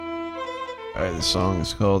Alright, this song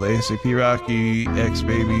is called ASAP Rocky, X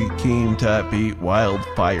Baby, Keem, Tap Beat,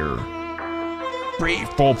 Wildfire. Free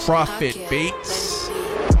for profit beats.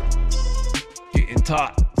 Getting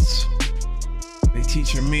taught. They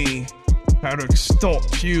teaching me how to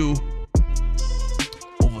extort you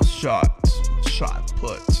over shot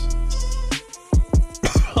put.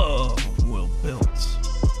 Well built.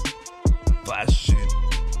 Flashing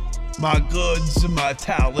my goods and my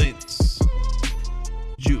talents.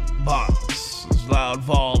 Jukebox, loud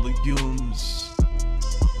volumes.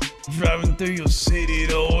 Driving through your city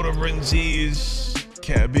to order Renzi's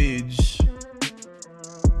cabbage.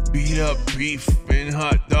 Beat up beef and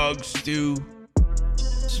hot dog stew.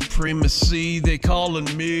 Supremacy, they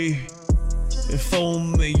calling me. If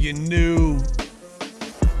only you knew.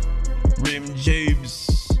 Rim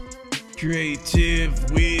James,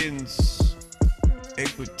 creative wins.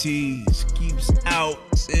 Equities keeps out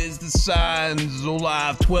as the signs.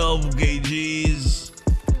 Alive 12 gauges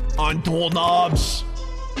on doorknobs.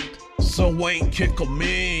 So ain't kick 'em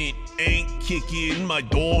in, ain't kicking my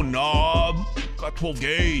doorknob. Got 12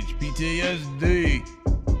 gauge PTSD.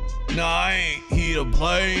 Nah, I ain't here to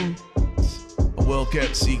blame. A well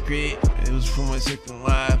kept secret. It was from my second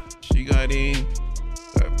life. She got in.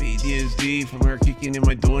 Got PTSD from her kicking in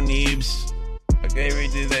my doorknobs. I gave her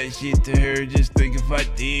to that shit to her, just think if I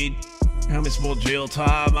did, how much more jail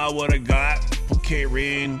time I would've got for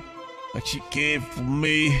caring like she cared for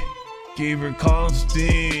me. Gave her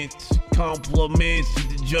constant compliments to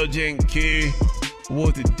the judge and care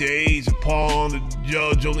what the days upon the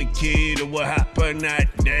judge only cared of what happened that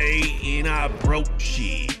day. And I broke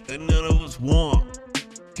shit that none of us want.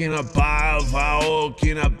 Can I buy a vowel?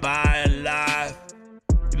 Can I buy a life?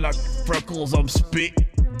 Like freckles, I'm spitting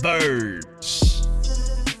birds.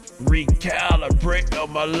 Recalibrate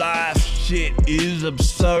on my life, shit is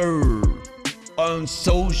absurd.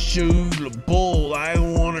 Unsociable, I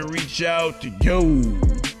wanna reach out to you.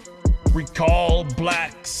 Recall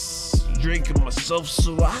blacks, drinking myself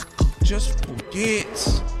so I could just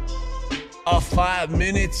forget. 5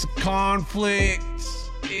 minutes of conflict,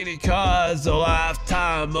 it caused a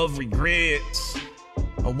lifetime of regrets.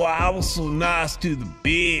 Why I was so nice to the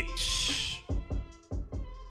bitch.